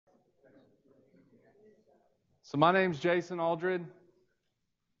So my name's Jason Aldred.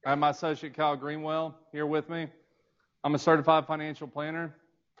 I have my associate Kyle Greenwell here with me. I'm a certified financial planner,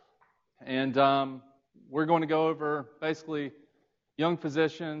 and we're going to go over basically young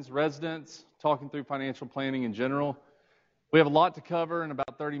physicians, residents, talking through financial planning in general. We have a lot to cover in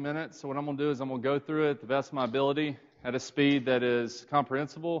about 30 minutes, so what I'm going to do is I'm going to go through it to the best of my ability at a speed that is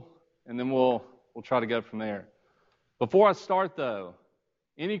comprehensible, and then we'll try to go from there. Before I start, though,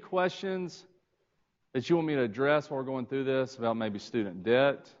 any questions that you want me to address while we're going through this about maybe student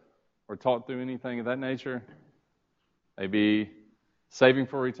debt or talk through anything of that nature? Maybe saving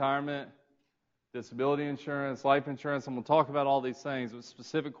for retirement, disability insurance, life insurance. I'm going to talk about all these things with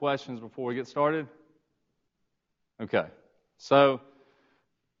specific questions before we get started. Okay. So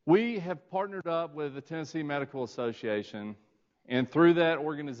we have partnered up with the Tennessee Medical Association, and through that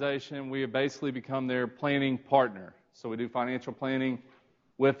organization, we have basically become their planning partner. So we do financial planning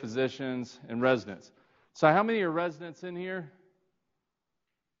with physicians and residents. So how many are residents in here?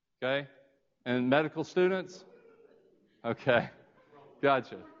 Okay. And medical students? Okay.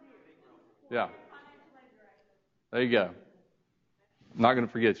 Gotcha. Yeah. There you go. I'm not going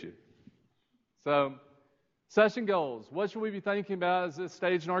to forget you. So, session goals. What should we be thinking about at this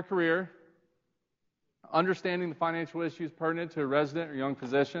stage in our career? Understanding the financial issues pertinent to a resident or young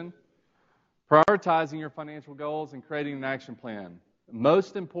physician. Prioritizing your financial goals and creating an action plan.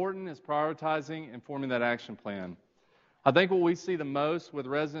 Most important is prioritizing and forming that action plan. I think what we see the most with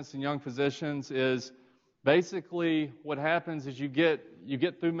residents and young physicians is basically what happens is you get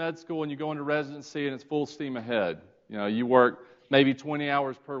through med school and you go into residency and it's full steam ahead. You know, you work maybe 20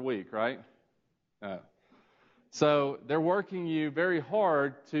 hours per week, right? So they're working you very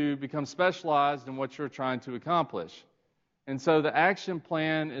hard to become specialized in what you're trying to accomplish. And so the action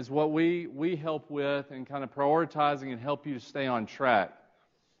plan is what we help with and kind of prioritizing and help you to stay on track.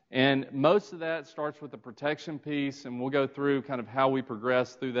 And most of that starts with the protection piece, and we'll go through kind of how we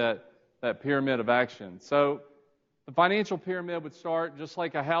progress through that pyramid of action. So the financial pyramid would start just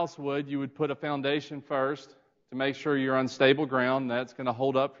like a house would. You would put a foundation first to make sure you're on stable ground. That's going to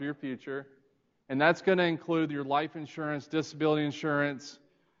hold up for your future. And that's going to include your life insurance, disability insurance,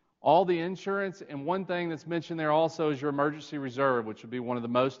 all the insurance, and one thing that's mentioned there also is your emergency reserve, which would be one of the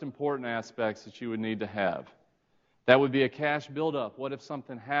most important aspects that you would need to have. That would be a cash buildup. What if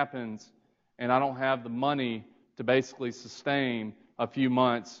something happens and I don't have the money to basically sustain a few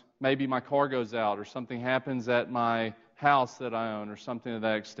months? Maybe my car goes out or something happens at my house that I own or something to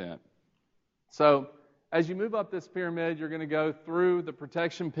that extent. So as you move up this pyramid, you're going to go through the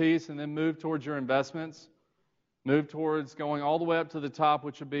protection piece and then move towards your investments. Move towards going all the way up to the top,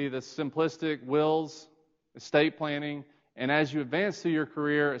 which would be the simplistic wills, estate planning. And as you advance through your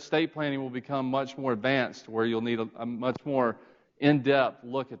career, estate planning will become much more advanced, where you'll need a much more in-depth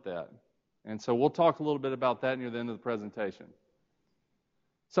look at that. And so we'll talk a little bit about that near the end of the presentation.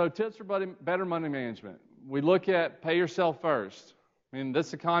 So tips for better money management. We look at pay yourself first. I mean,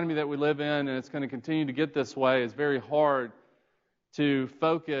 this economy that we live in, and it's going to continue to get this way, is very hard to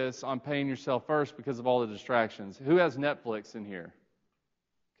focus on paying yourself first because of all the distractions. Who has Netflix in here?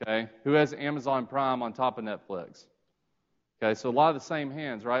 Okay. Who has Amazon Prime on top of Netflix? Okay, so a lot of the same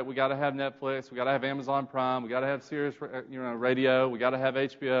hands, right? We got to have Netflix, we got to have Amazon Prime, we got to have Sirius, radio, we got to have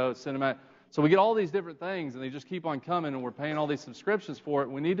HBO, Cinema. So we get all these different things, and they just keep on coming, and we're paying all these subscriptions for it.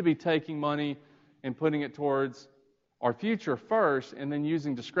 We need to be taking money and putting it towards our future first, and then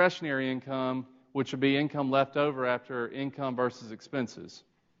using discretionary income, which would be income left over after income versus expenses.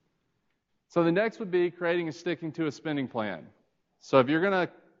 So the next would be creating and sticking to a spending plan. So if you're going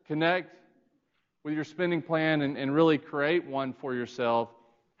to connect with your spending plan and really create one for yourself,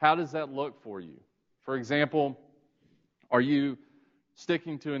 how does that look for you? For example, are you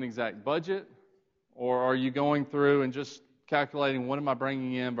sticking to an exact budget, or are you going through and just calculating what am I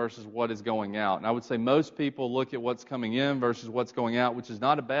bringing in versus what is going out? And I would say most people look at what's coming in versus what's going out, which is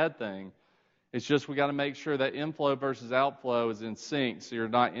not a bad thing. It's just we got to make sure that inflow versus outflow is in sync, so you're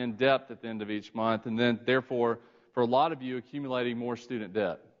not in depth at the end of each month, and then therefore, for a lot of you, accumulating more student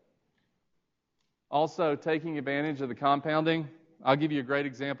debt. Also, taking advantage of the compounding. I'll give you a great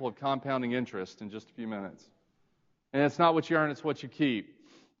example of compounding interest in just a few minutes. And it's not what you earn, it's what you keep.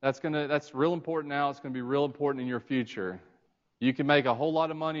 That's real important now. It's going to be real important in your future. You can make a whole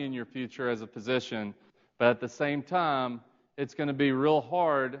lot of money in your future as a physician, but at the same time, it's going to be real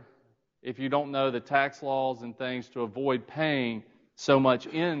hard if you don't know the tax laws and things to avoid paying so much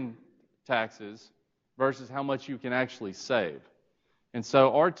in taxes versus how much you can actually save. And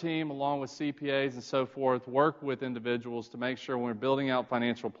so our team, along with CPAs and so forth, work with individuals to make sure when we're building out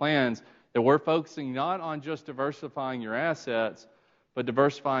financial plans that we're focusing not on just diversifying your assets, but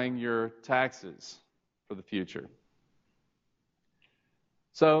diversifying your taxes for the future.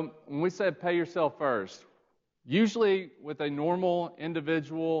 So when we said pay yourself first, usually with a normal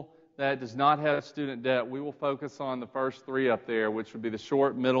individual that does not have student debt, we will focus on the first three up there, which would be the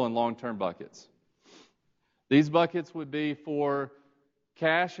short, middle, and long-term buckets. These buckets would be for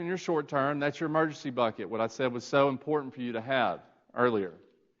cash in your short term. That's your emergency bucket, what I said was so important for you to have earlier.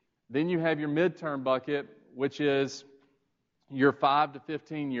 Then you have your midterm bucket, which is your 5 to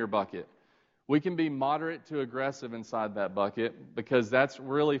 15-year bucket. We can be moderate to aggressive inside that bucket because that's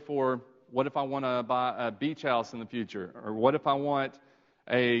really for what if I want to buy a beach house in the future, or what if I want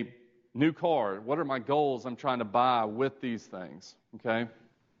a new car? What are my goals I'm trying to buy with these things, okay?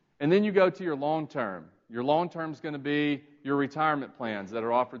 And then you go to your long term. Your long term is going to be your retirement plans that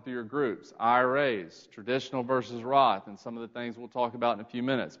are offered through your groups, IRAs, traditional versus Roth, and some of the things we'll talk about in a few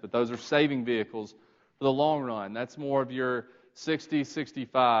minutes. But those are saving vehicles for the long run. That's more of your 60,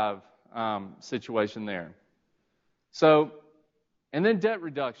 65 situation there. So, and then debt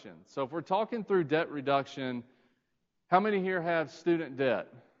reduction. So if we're talking through debt reduction, how many here have student debt?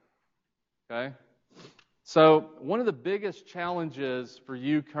 Okay. So one of the biggest challenges for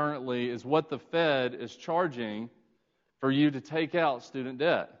you currently is what the Fed is charging for you to take out student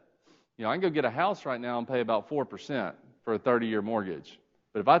debt. You know, I can go get a house right now and pay about 4% for a 30-year mortgage.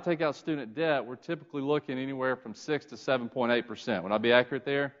 But if I take out student debt, we're typically looking anywhere from 6 to 7.8%. Would I be accurate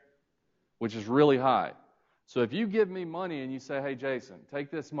there? Which is really high. So if you give me money and you say, hey, Jason,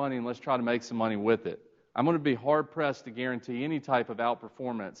 take this money and let's try to make some money with it, I'm going to be hard-pressed to guarantee any type of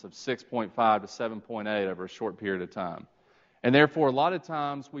outperformance of 6.5 to 7.8 over a short period of time. And therefore, a lot of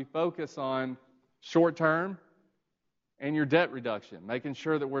times we focus on short-term and your debt reduction, making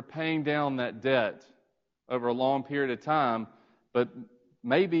sure that we're paying down that debt over a long period of time, but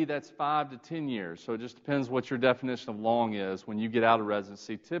maybe that's 5 to 10 years, so it just depends what your definition of long is when you get out of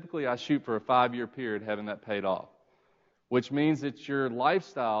residency. Typically, I shoot for a 5-year period having that paid off, which means that your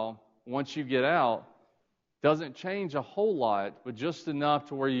lifestyle, once you get out, doesn't change a whole lot, but just enough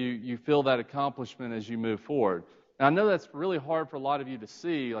to where you feel that accomplishment as you move forward. Now, I know that's really hard for a lot of you to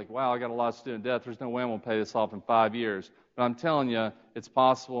see, like, wow, I got a lot of student debt. There's no way I'm going to pay this off in 5 years. But I'm telling you, it's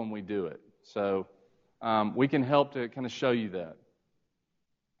possible and we do it. So we can help to kind of show you that.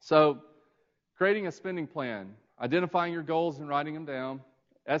 So creating a spending plan, identifying your goals and writing them down,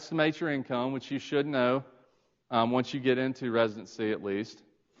 estimate your income, which you should know once you get into residency at least.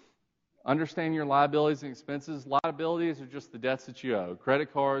 Understand your liabilities and expenses. Liabilities are just the debts that you owe.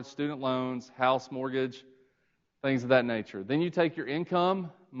 Credit cards, student loans, house mortgage, things of that nature. Then you take your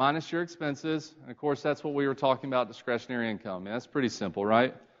income minus your expenses. And of course, that's what we were talking about, discretionary income. And that's pretty simple,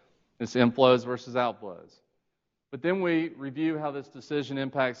 right? It's inflows versus outflows. But then we review how this decision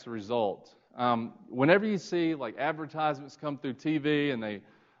impacts the result. Whenever you see like advertisements come through TV, and they,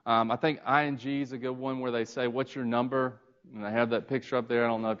 I think ING is a good one where they say, what's your number? And I have that picture up there. I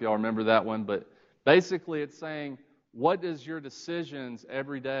don't know if y'all remember that one, but basically it's saying, what does your decisions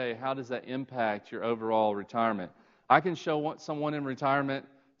every day, how does that impact your overall retirement? I can show someone in retirement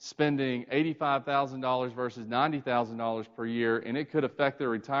spending $85,000 versus $90,000 per year, and it could affect their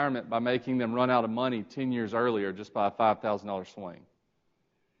retirement by making them run out of money 10 years earlier just by a $5,000 swing.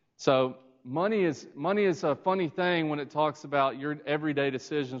 So money is a funny thing when it talks about your everyday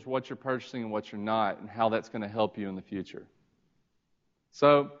decisions, what you're purchasing and what you're not, and how that's going to help you in the future.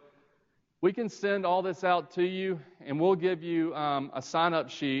 So we can send all this out to you, and we'll give you a sign-up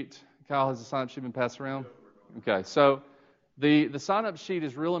sheet. Kyle, has the sign-up sheet been passed around? Okay, so the sign-up sheet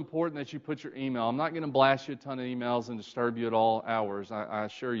is real important that you put your email. I'm not going to blast you a ton of emails and disturb you at all hours, I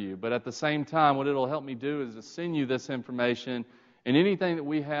assure you. But at the same time, what it'll help me do is to send you this information, and anything that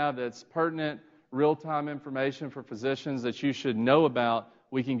we have that's pertinent, real-time information for physicians that you should know about,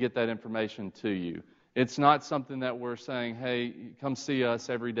 we can get that information to you. It's not something that we're saying, hey, come see us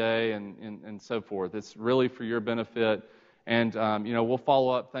every day and so forth. It's really for your benefit, and we'll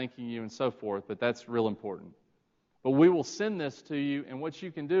follow up thanking you and so forth, but that's real important. But we will send this to you, and what you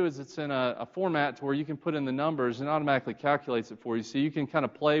can do is it's in a format to where you can put in the numbers and automatically calculates it for you, so you can kind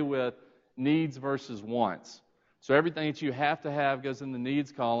of play with needs versus wants. So everything that you have to have goes in the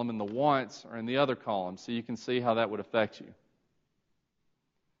needs column, and the wants are in the other column, so you can see how that would affect you.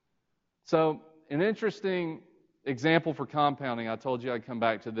 So an interesting example for compounding, I told you I'd come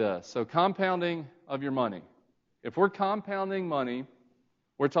back to this. So compounding of your money. If we're compounding money,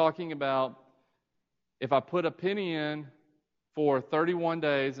 we're talking about if I put a penny in for 31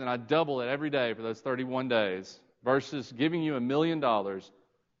 days and I double it every day for those 31 days versus giving you $1 million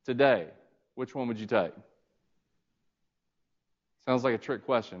today, which one would you take? Sounds like a trick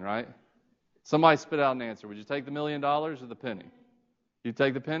question, right? Somebody spit out an answer. Would you take the $1 million or the penny? You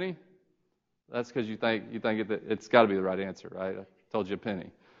take the penny? That's because you think it's got to be the right answer, right? I told you a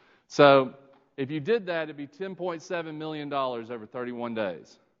penny. So if you did that, it'd be $10.7 million over 31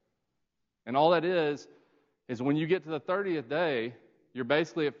 days. And all that is when you get to the 30th day, you're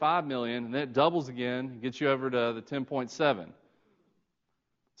basically at $5 million, and then it doubles again, gets you over to the 10.7.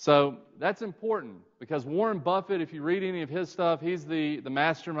 So that's important because Warren Buffett, if you read any of his stuff, he's the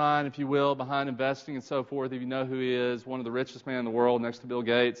mastermind, if you will, behind investing and so forth. If you know who he is, one of the richest men in the world next to Bill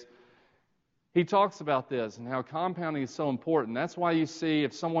Gates. He talks about this and how compounding is so important. That's why you see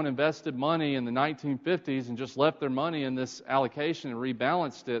if someone invested money in the 1950s and just left their money in this allocation and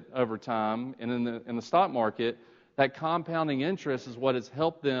rebalanced it over time and in the stock market, that compounding interest is what has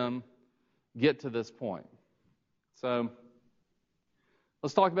helped them get to this point. So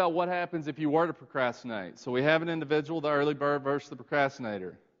let's talk about what happens if you were to procrastinate. So we have an individual, the early bird versus the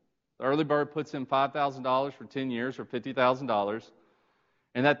procrastinator. The early bird puts in $5,000 for 10 years or $50,000,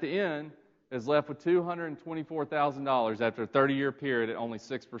 and at the end is left with $224,000 after a 30-year period at only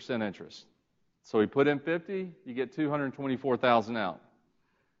 6% interest. So he put in 50, you get $224,000 out.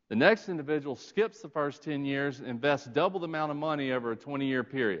 The next individual skips the first 10 years and invests double the amount of money over a 20-year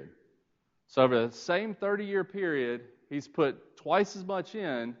period. So over the same 30-year period, he's put twice as much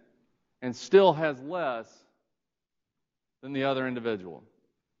in and still has less than the other individual.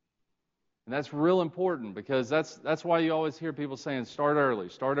 And that's real important because that's why you always hear people saying start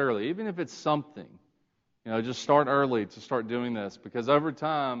early, even if it's something. Just start early to start doing this because over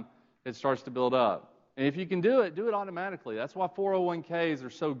time it starts to build up. And if you can do it automatically. That's why 401ks are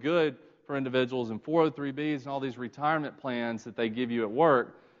so good for individuals and 403bs and all these retirement plans that they give you at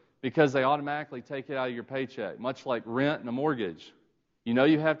work because they automatically take it out of your paycheck, much like rent and a mortgage. You know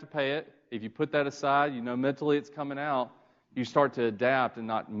you have to pay it. If you put that aside, you know mentally it's coming out, you start to adapt and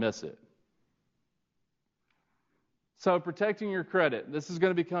not miss it. So protecting your credit. This is going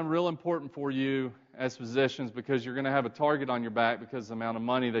to become real important for you as physicians because you're going to have a target on your back because of the amount of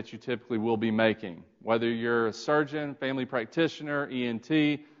money that you typically will be making. Whether you're a surgeon, family practitioner,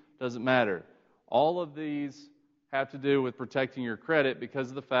 ENT, doesn't matter. All of these have to do with protecting your credit because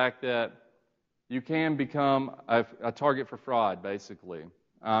of the fact that you can become a target for fraud, basically.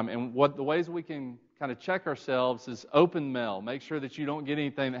 And the ways we can kind of check ourselves is open mail. Make sure that you don't get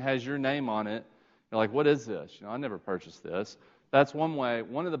anything that has your name on it. You're like, what is this? I never purchased this. That's one way.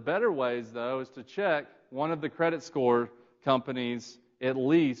 One of the better ways, though, is to check one of the credit score companies at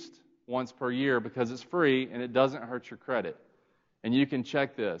least once per year because it's free and it doesn't hurt your credit. And you can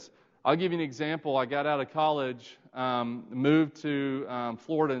check this. I'll give you an example. I got out of college, moved to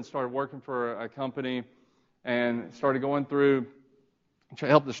Florida and started working for a company and started going through to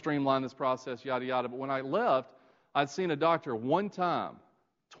help to streamline this process, yada, yada. But when I left, I'd seen a doctor one time,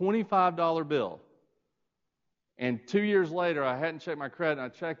 $25 bill. And 2 years later, I hadn't checked my credit, and I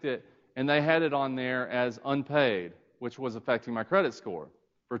checked it, and they had it on there as unpaid, which was affecting my credit score,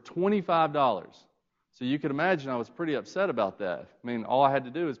 for $25. So you could imagine I was pretty upset about that. I mean, all I had to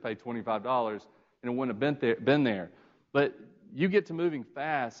do was pay $25, and it wouldn't have been there. But you get to moving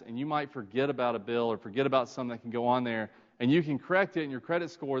fast, and you might forget about a bill or forget about something that can go on there, and you can correct it in your credit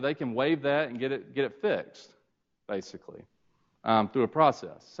score. They can waive that and get it fixed, basically, through a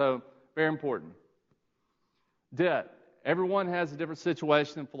process. So very important. Debt. Everyone has a different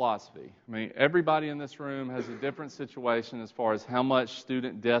situation and philosophy. I mean, everybody in this room has a different situation as far as how much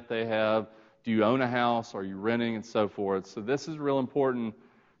student debt they have. Do you own a house? Are you renting? And so forth. So this is real important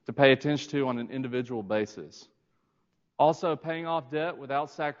to pay attention to on an individual basis. Also, paying off debt without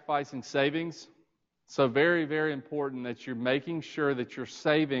sacrificing savings. So very, very important that you're making sure that you're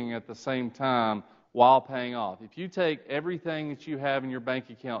saving at the same time while paying off. If you take everything that you have in your bank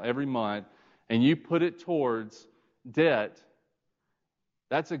account every month and you put it towards debt,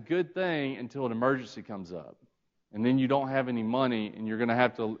 that's a good thing until an emergency comes up. And then you don't have any money, and you're going to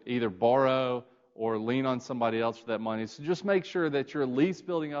have to either borrow or lean on somebody else for that money. So just make sure that you're at least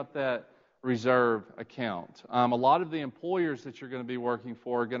building up that reserve account. A lot of the employers that you're going to be working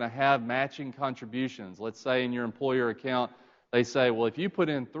for are going to have matching contributions. Let's say in your employer account, they say, well, if you put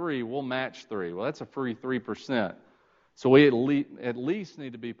in 3, we'll match 3. Well, that's a free 3%. So we at least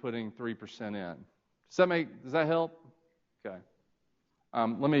need to be putting 3% in. Does that help? Okay.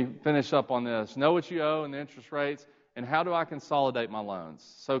 Let me finish up on this. Know what you owe and the interest rates, and how do I consolidate my loans?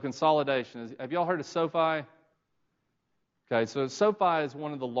 So consolidation. Have y'all heard of SoFi? Okay, so SoFi is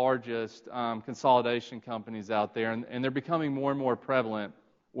one of the largest consolidation companies out there, and they're becoming more and more prevalent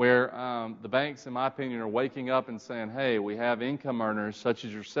where the banks, in my opinion, are waking up and saying, hey, we have income earners such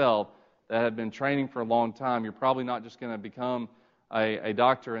as yourself that have been training for a long time. You're probably not just going to become a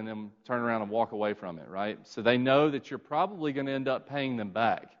doctor and then turn around and walk away from it, right? So they know that you're probably going to end up paying them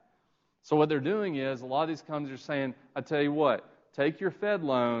back. So what they're doing is, a lot of these companies are saying, I tell you what, take your Fed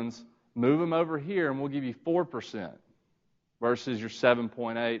loans, move them over here, and we'll give you 4% versus your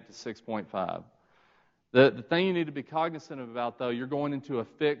 7.8 to 6.5. The thing you need to be cognizant about, though, you're going into a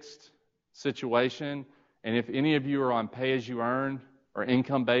fixed situation, and if any of you are on pay-as-you-earn or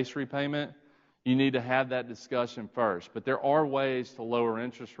income-based repayment, you need to have that discussion first. But there are ways to lower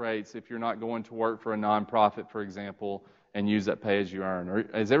interest rates if you're not going to work for a nonprofit, for example, and use that pay-as-you-earn.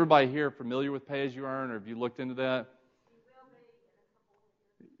 Is everybody here familiar with pay-as-you-earn, or have you looked into that?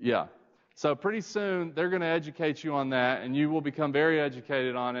 Yeah. So pretty soon, they're going to educate you on that, and you will become very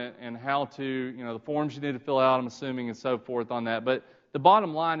educated on it and how to, the forms you need to fill out, I'm assuming, and so forth on that. But the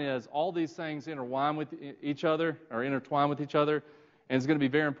bottom line is all these things intertwine with each other, and it's going to be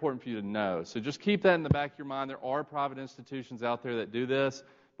very important for you to know. So just keep that in the back of your mind. There are private institutions out there that do this,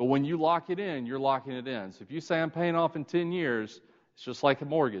 but when you lock it in, you're locking it in. So if you say I'm paying off in 10 years, it's just like a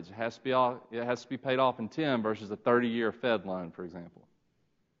mortgage. It has to be paid off in 10 versus a 30-year Fed loan, for example.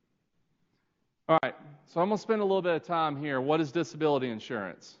 All right, so I'm going to spend a little bit of time here. What is disability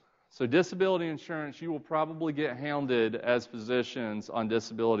insurance? So disability insurance, you will probably get hounded as physicians on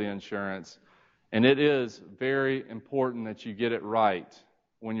disability insurance, and it is very important that you get it right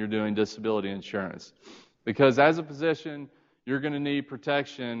when you're doing disability insurance. Because as a physician, you're going to need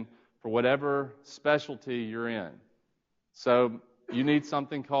protection for whatever specialty you're in. So you need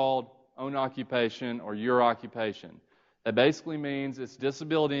something called own occupation or your occupation. That basically means it's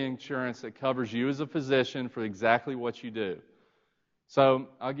disability insurance that covers you as a physician for exactly what you do. So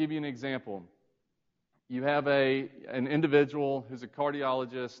I'll give you an example. You have an individual who's a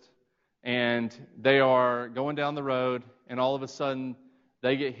cardiologist, and they are going down the road, and all of a sudden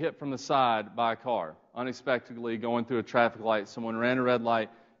they get hit from the side by a car, unexpectedly going through a traffic light. Someone ran a red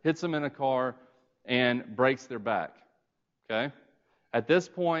light, hits them in a car, and breaks their back. Okay? At this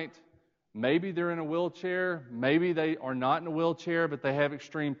point, maybe they're in a wheelchair, maybe they are not in a wheelchair, but they have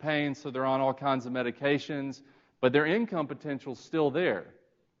extreme pain, so they're on all kinds of medications, but their income potential is still there.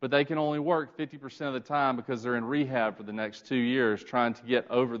 But they can only work 50% of the time because they're in rehab for the next 2 years trying to get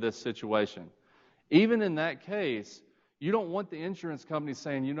over this situation. Even in that case, you don't want the insurance company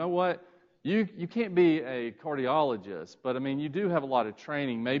saying, you know what, you can't be a cardiologist, but I mean, you do have a lot of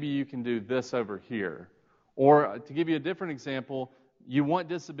training, maybe you can do this over here. Or to give you a different example, you want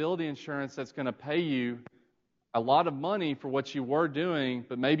disability insurance that's going to pay you a lot of money for what you were doing,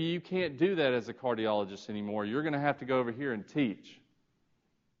 but maybe you can't do that as a cardiologist anymore. You're going to have to go over here and teach.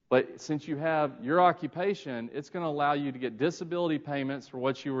 But since you have your occupation, it's going to allow you to get disability payments for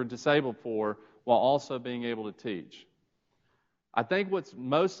what you were disabled for while also being able to teach. I think what's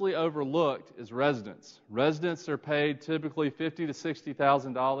mostly overlooked is residents. Residents are paid typically $50,000 to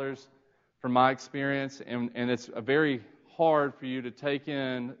 $60,000 from my experience, and it's a very hard for you to take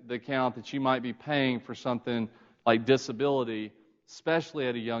in the account that you might be paying for something like disability, especially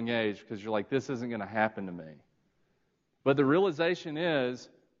at a young age, because you're like, this isn't going to happen to me. But the realization is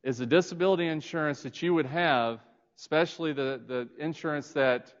the disability insurance that you would have, especially the insurance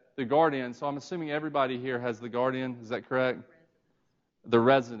that the Guardian, so I'm assuming everybody here has the Guardian, is that correct? The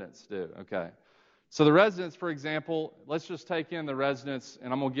residents do, okay. So the residents, for example, let's just take in the residents,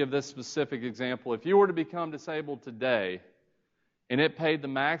 and I'm going to give this specific example. If you were to become disabled today, and it paid the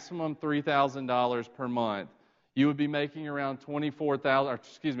maximum $3,000 per month, you would be making around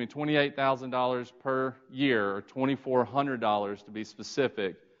 $28,000 per year, or $2,400 to be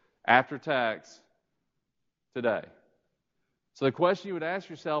specific, after tax today. So the question you would ask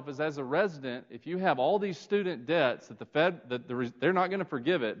yourself is, as a resident, if you have all these student debts that the Fed, they're not going to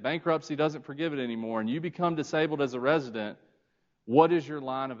forgive it, bankruptcy doesn't forgive it anymore, and you become disabled as a resident, what is your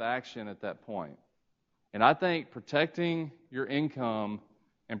line of action at that point? And I think protecting your income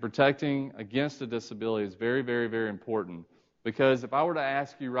and protecting against a disability is very, very, very important. Because if I were to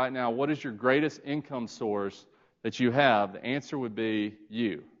ask you right now, what is your greatest income source that you have, the answer would be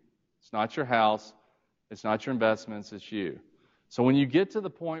you. It's not your house, it's not your investments, it's you. So when you get to the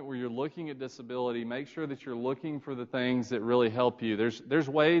point where you're looking at disability, make sure that you're looking for the things that really help you. There's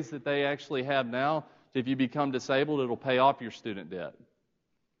ways that they actually have now. If you become disabled, it'll pay off your student debt.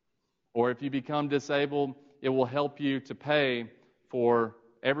 Or if you become disabled, it will help you to pay for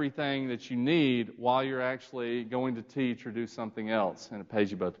everything that you need while you're actually going to teach or do something else, and it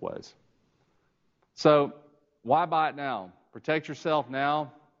pays you both ways. So why buy it now? Protect yourself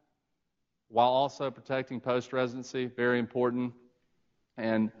now while also protecting post-residency, very important.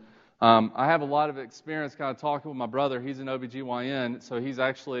 And I have a lot of experience kind of talking with my brother. He's an OBGYN, so he's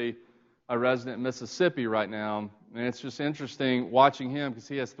actually a resident in Mississippi right now. And it's just interesting watching him because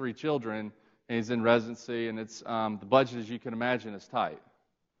he has 3 children, and he's in residency, and it's the budget, as you can imagine, is tight.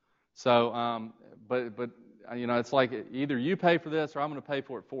 So, but it's like either you pay for this or I'm going to pay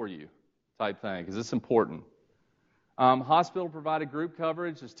for it for you type thing, because it's important. Hospital-provided group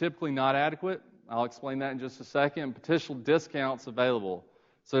coverage is typically not adequate. I'll explain that in just a second. Potential discounts available.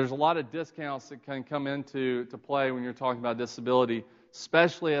 So there's a lot of discounts that can come into play when you're talking about disability,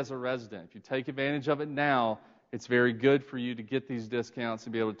 especially as a resident. If you take advantage of it now, it's very good for you to get these discounts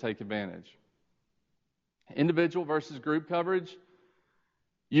and be able to take advantage. Individual versus group coverage,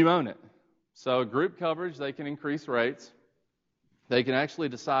 you own it. So group coverage, they can increase rates. They can actually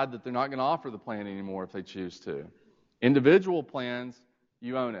decide that they're not going to offer the plan anymore if they choose to. Individual plans,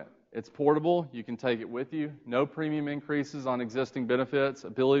 you own it. It's portable. You can take it with you. No premium increases on existing benefits,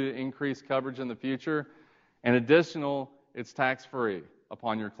 ability to increase coverage in the future. And additional, it's tax-free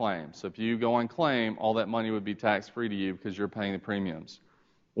upon your claim. So if you go on claim, all that money would be tax-free to you because you're paying the premiums.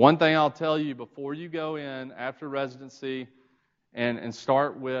 One thing I'll tell you before you go in after residency and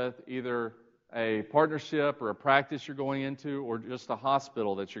start with either a partnership or a practice you're going into or just a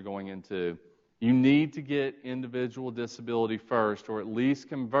hospital that you're going into, you need to get individual disability first, or at least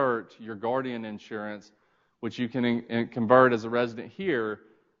convert your guardian insurance, which you can convert as a resident here,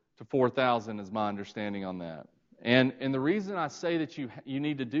 to $4,000 is my understanding on that. And the reason I say that you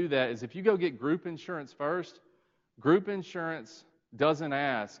need to do that is if you go get group insurance first, group insurance doesn't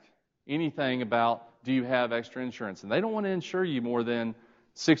ask anything about do you have extra insurance. And they don't want to insure you more than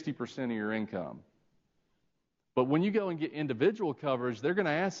 60% of your income. But when you go and get individual coverage, they're going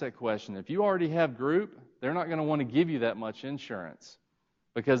to ask that question. If you already have group, they're not going to want to give you that much insurance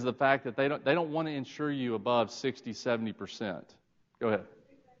because of the fact that they don't want to insure you above 60, 70%. Go ahead.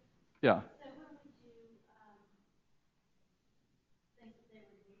 Yeah. So when would you think that they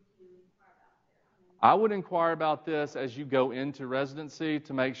would need to inquire about this? I would inquire about this as you go into residency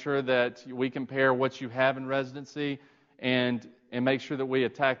to make sure that we compare what you have in residency and make sure that we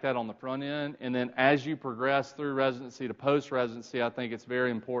attack that on the front end. And then as you progress through residency to post-residency, I think it's very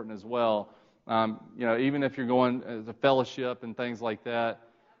important as well. Even if you're going as a fellowship and things like that.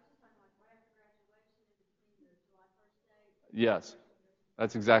 Yes,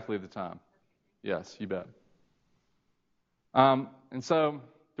 that's exactly the time. Yes, you bet. And so,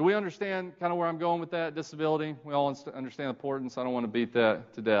 do we understand kind of where I'm going with that disability? We all understand the importance. I don't want to beat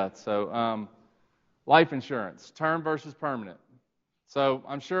that to death. So, life insurance, term versus permanent. So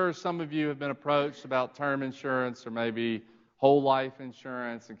I'm sure some of you have been approached about term insurance or maybe whole life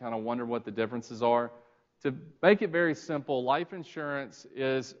insurance and kind of wonder what the differences are. To make it very simple, life insurance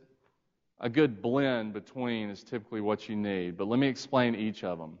is a good blend between is typically what you need. But let me explain each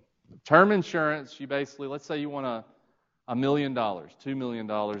of them. Term insurance, you basically, let's say you want $1 million, $2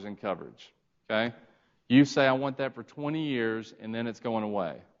 million in coverage. Okay? You say, I want that for 20 years, and then it's going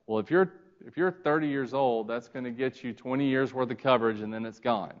away. Well, if you're 30 years old, that's going to get you 20 years worth of coverage, and then it's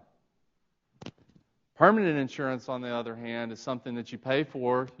gone. Permanent insurance, on the other hand, is something that you pay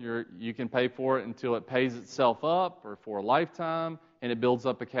for. You can pay for it until it pays itself up or for a lifetime, and it builds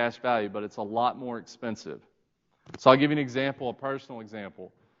up a cash value, but it's a lot more expensive. So I'll give you an example, a personal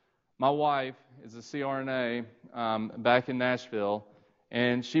example. My wife is a CRNA back in Nashville,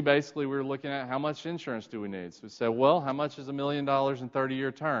 and we were looking at how much insurance do we need. So we said, well, how much is $1 million in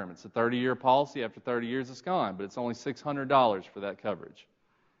 30-year term? It's a 30-year policy. After 30 years, it's gone, but it's only $600 for that coverage.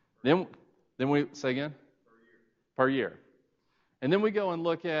 Then we, say again? Per year. And then we go and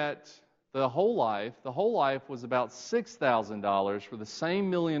look at the whole life. The whole life was about $6,000 for the same $1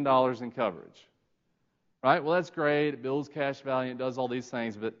 million in coverage. Right? Well, that's great. It builds cash value. It does all these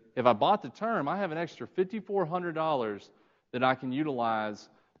things. But if I bought the term, I have an extra $5,400 that I can utilize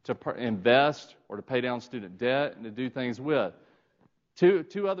to invest or to pay down student debt and to do things with.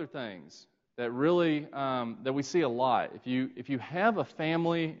 Two other things that really that we see a lot. If you have a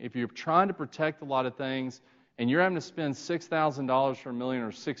family, if you're trying to protect a lot of things, and you're having to spend $6,000 for $1 million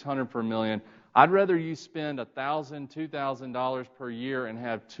or $600 for $1 million, I'd rather you spend $1,000, $2,000 per year and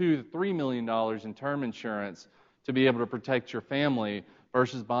have $2 to $3 million in term insurance to be able to protect your family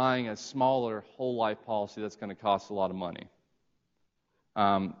versus buying a smaller whole life policy that's going to cost a lot of money.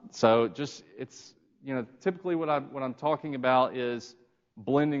 Typically what I'm talking about is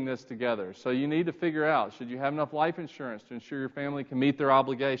blending this together. So you need to figure out, should you have enough life insurance to ensure your family can meet their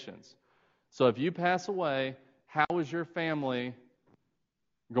obligations? So if you pass away, how is your family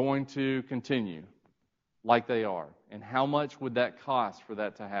going to continue like they are? And how much would that cost for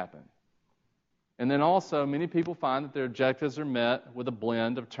that to happen? And then also, many people find that their objectives are met with a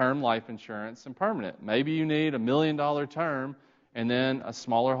blend of term life insurance and permanent. Maybe you need $1 million term and then a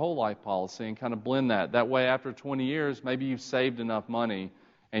smaller whole life policy and kind of blend that. That way, after 20 years, maybe you've saved enough money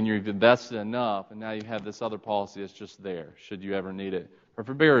and you've invested enough, and now you have this other policy that's just there, should you ever need it or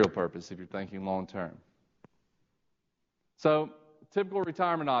for burial purpose if you're thinking long term. So, typical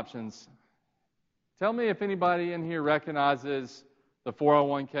retirement options. Tell me if anybody in here recognizes the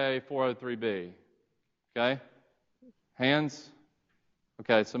 401k, 403b. Okay? Hands?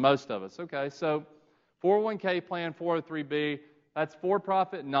 Okay, so most of us. Okay, so 401k plan, 403b, that's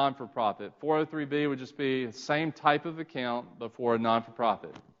for-profit and non-for-profit. 403b would just be the same type of account, but for a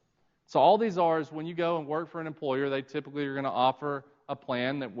non-for-profit. So all these are is when you go and work for an employer, they typically are going to offer a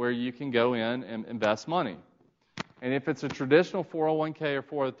plan where you can go in and invest money. And if it's a traditional 401k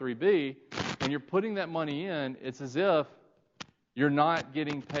or 403b, when you're putting that money in, it's as if you're not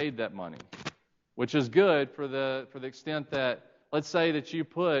getting paid that money, which is good for the extent that, let's say that you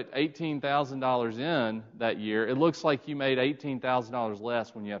put $18,000 in that year, it looks like you made $18,000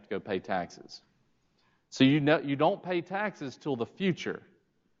 less when you have to go pay taxes. So you don't pay taxes till the future,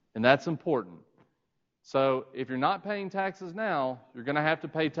 and that's important. So if you're not paying taxes now, you're going to have to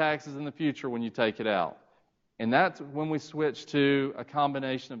pay taxes in the future when you take it out. And that's when we switch to a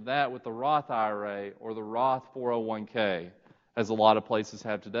combination of that with the Roth IRA or the Roth 401k, as a lot of places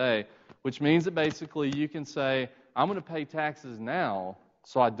have today, which means that basically you can say, I'm going to pay taxes now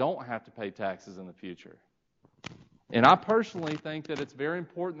so I don't have to pay taxes in the future. And I personally think that it's very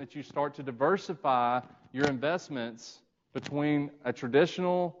important that you start to diversify your investments between a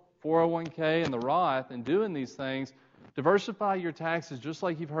traditional 401k and the Roth, and doing these things. Diversify your taxes just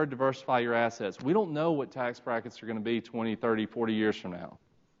like you've heard diversify your assets. We don't know what tax brackets are going to be 20, 30, 40 years from now.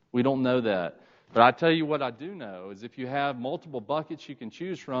 We don't know that. But I tell you what I do know is if you have multiple buckets you can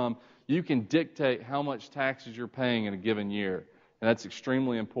choose from, you can dictate how much taxes you're paying in a given year. And that's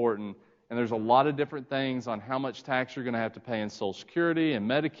extremely important. And there's a lot of different things on how much tax you're going to have to pay in Social Security and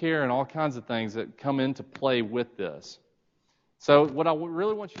Medicare and all kinds of things that come into play with this. So what I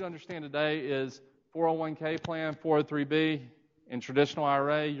really want you to understand today is 401k plan, 403b, and traditional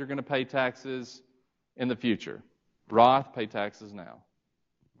IRA, you're going to pay taxes in the future. Roth, pay taxes now.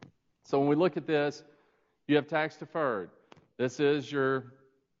 So when we look at this, you have tax deferred. This is your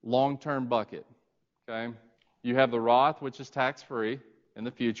long-term bucket. Okay? You have the Roth, which is tax-free in the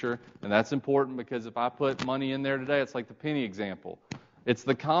future, and that's important because if I put money in there today, it's like the penny example. It's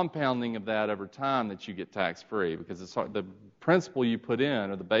the compounding of that over time that you get tax-free because it's the principal you put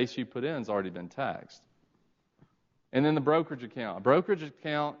in or the base you put in has already been taxed. And then the brokerage account. A brokerage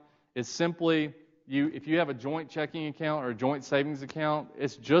account is simply if you have a joint checking account or a joint savings account,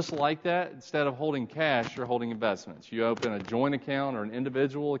 it's just like that. Instead of holding cash, you're holding investments. You open a joint account or an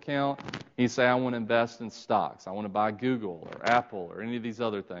individual account, and you say, I want to invest in stocks. I want to buy Google or Apple or any of these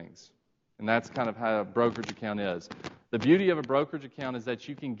other things. And that's kind of how a brokerage account is. The beauty of a brokerage account is that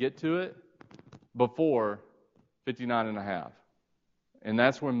you can get to it before 59 and a half. And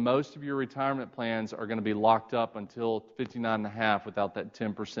that's when most of your retirement plans are going to be locked up until 59 and a half without that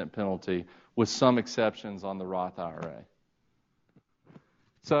 10% penalty, with some exceptions on the Roth IRA.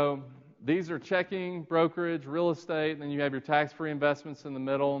 So these are checking, brokerage, real estate, and then you have your tax-free investments in the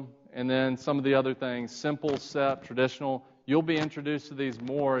middle, and then some of the other things, simple, SEP, traditional. You'll be introduced to these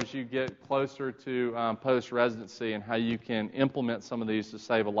more as you get closer to post-residency and how you can implement some of these to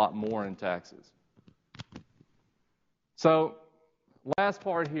save a lot more in taxes. So last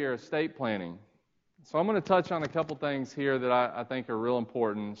part here, estate planning. So I'm going to touch on a couple things here that I think are real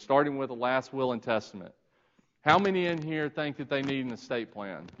important, starting with the last will and testament. How many in here think that they need an estate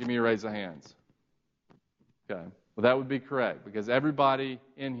plan? Give me a raise of hands. Okay. Well, that would be correct because everybody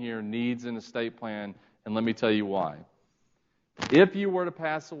in here needs an estate plan, and let me tell you why. If you were to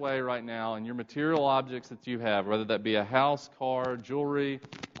pass away right now and your material objects that you have, whether that be a house, car, jewelry,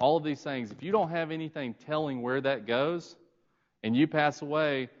 all of these things, if you don't have anything telling where that goes and you pass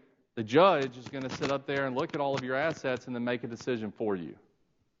away, the judge is going to sit up there and look at all of your assets and then make a decision for you.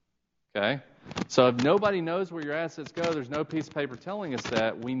 Okay? So if nobody knows where your assets go, there's no piece of paper telling us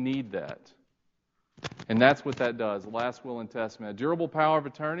that, we need that. And that's what that does, last will and testament. A durable power of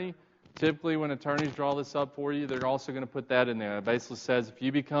attorney, typically when attorneys draw this up for you, they're also going to put that in there. It basically says if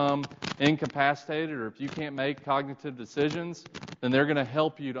you become incapacitated or if you can't make cognitive decisions, then they're going to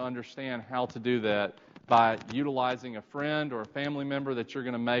help you to understand how to do that by utilizing a friend or a family member that you're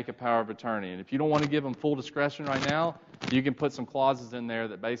going to make a power of attorney. And if you don't want to give them full discretion right now, you can put some clauses in there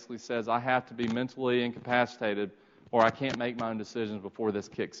that basically says I have to be mentally incapacitated or I can't make my own decisions before this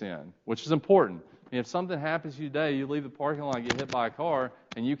kicks in, which is important. And if something happens to you today, you leave the parking lot and get hit by a car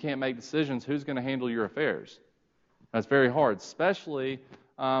and you can't make decisions, who's going to handle your affairs? That's very hard, especially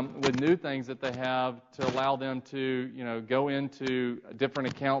with new things that they have to allow them to, go into different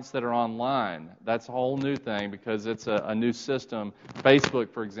accounts that are online. That's a whole new thing because it's a new system.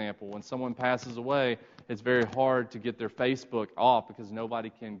 Facebook, for example, when someone passes away, it's very hard to get their Facebook off because nobody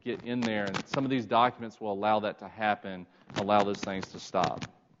can get in there. And some of these documents will allow that to happen, allow those things to stop.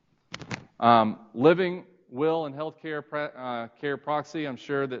 Living will and health care care proxy. I'm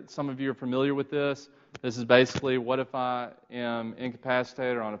sure that some of you are familiar with this. This is basically, what if I am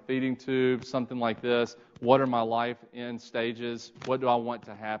incapacitated or on a feeding tube, something like this? What are my life end stages? What do I want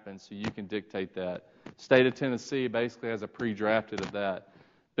to happen? So you can dictate that. State of Tennessee basically has a pre-drafted of that.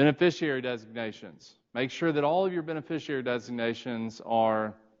 Beneficiary designations. Make sure that all of your beneficiary designations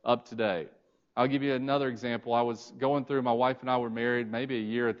are up to date. I'll give you another example. I was going through, my wife and I were married maybe a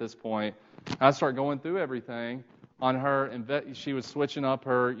year at this point. I started going through everything on her, and she was switching up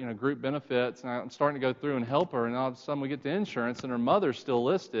her group benefits, and I'm starting to go through and help her, and all of a sudden we get to insurance, and her mother's still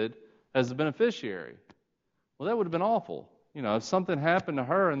listed as the beneficiary. Well, that would have been awful. If something happened to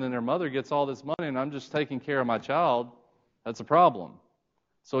her and then her mother gets all this money and I'm just taking care of my child, that's a problem.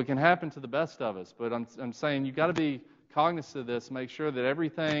 So it can happen to the best of us, but I'm saying you've got to be cognizant of this, make sure that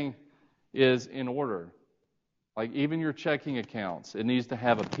everything is in order. Like even your checking accounts, it needs to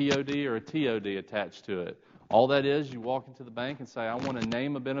have a POD or a TOD attached to it. All that is, you walk into the bank and say, I want to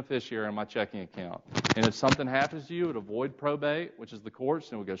name a beneficiary on my checking account. And if something happens to you, it would avoid probate, which is the courts,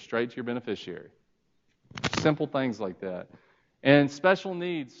 and it would go straight to your beneficiary. Simple things like that. And special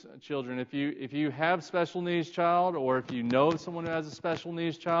needs children, if you have special needs child, or if you know of someone who has a special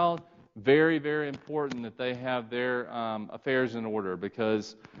needs child, very, very important that they have their affairs in order,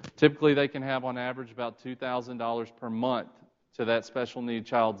 because typically they can have on average about $2,000 per month to that special need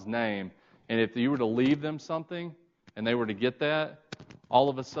child's name. And if you were to leave them something and they were to get that, all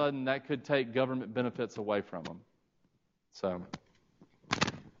of a sudden that could take government benefits away from them.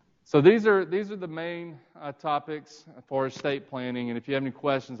 So these are the main topics for estate planning. And if you have any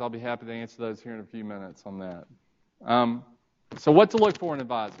questions, I'll be happy to answer those here in a few minutes on that. So what to look for in an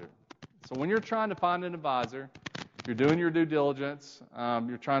advisor? So when you're trying to find an advisor, you're doing your due diligence,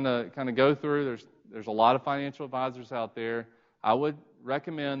 you're trying to kind of go through, there's a lot of financial advisors out there. I would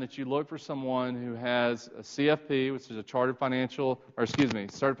recommend that you look for someone who has a CFP, which is a certified financial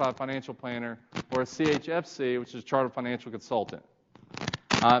planner, or a CHFC, which is a chartered financial consultant.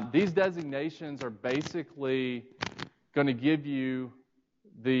 These designations are basically going to give you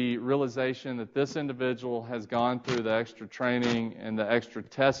the realization that this individual has gone through the extra training and the extra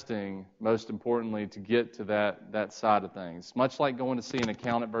testing, most importantly, to get to that side of things. Much like going to see an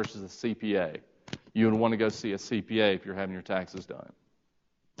accountant versus a CPA. You would want to go see a CPA if you're having your taxes done.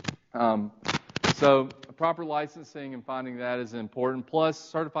 So proper licensing and finding that is important. Plus,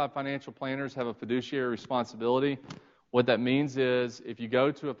 certified financial planners have a fiduciary responsibility. What that means is if you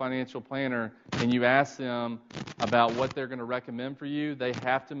go to a financial planner and you ask them about what they're going to recommend for you, they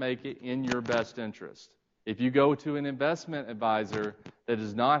have to make it in your best interest. If you go to an investment advisor that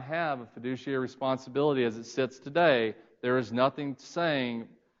does not have a fiduciary responsibility as it sits today, there is nothing saying,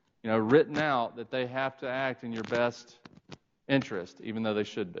 written out that they have to act in your best interest, even though they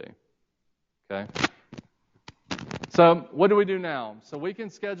should be. Okay? So what do we do now? So we can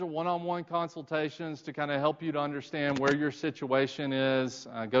schedule one-on-one consultations to kind of help you to understand where your situation is,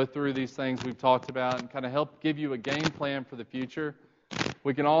 go through these things we've talked about, and kind of help give you a game plan for the future.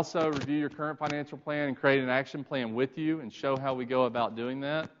 We can also review your current financial plan and create an action plan with you and show how we go about doing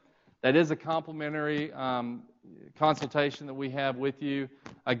that. That is a complimentary consultation that we have with you.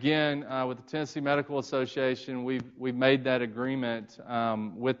 Again, with the Tennessee Medical Association, we've made that agreement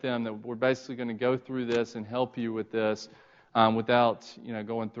with them that we're basically going to go through this and help you with this without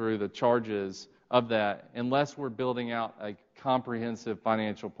going through the charges of that, unless we're building out a comprehensive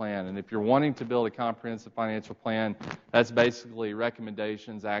financial plan. And if you're wanting to build a comprehensive financial plan, that's basically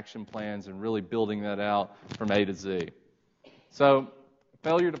recommendations, action plans, and really building that out from A to Z. So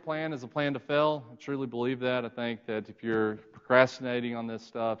failure to plan is a plan to fail. I truly believe that. I think that if you're procrastinating on this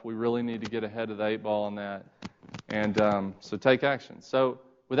stuff, we really need to get ahead of the 8 ball on that. And so take action. So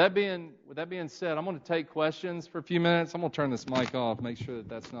with that being said, I'm going to take questions for a few minutes. I'm going to turn this mic off, make sure that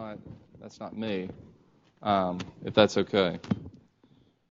that's not me, if that's okay.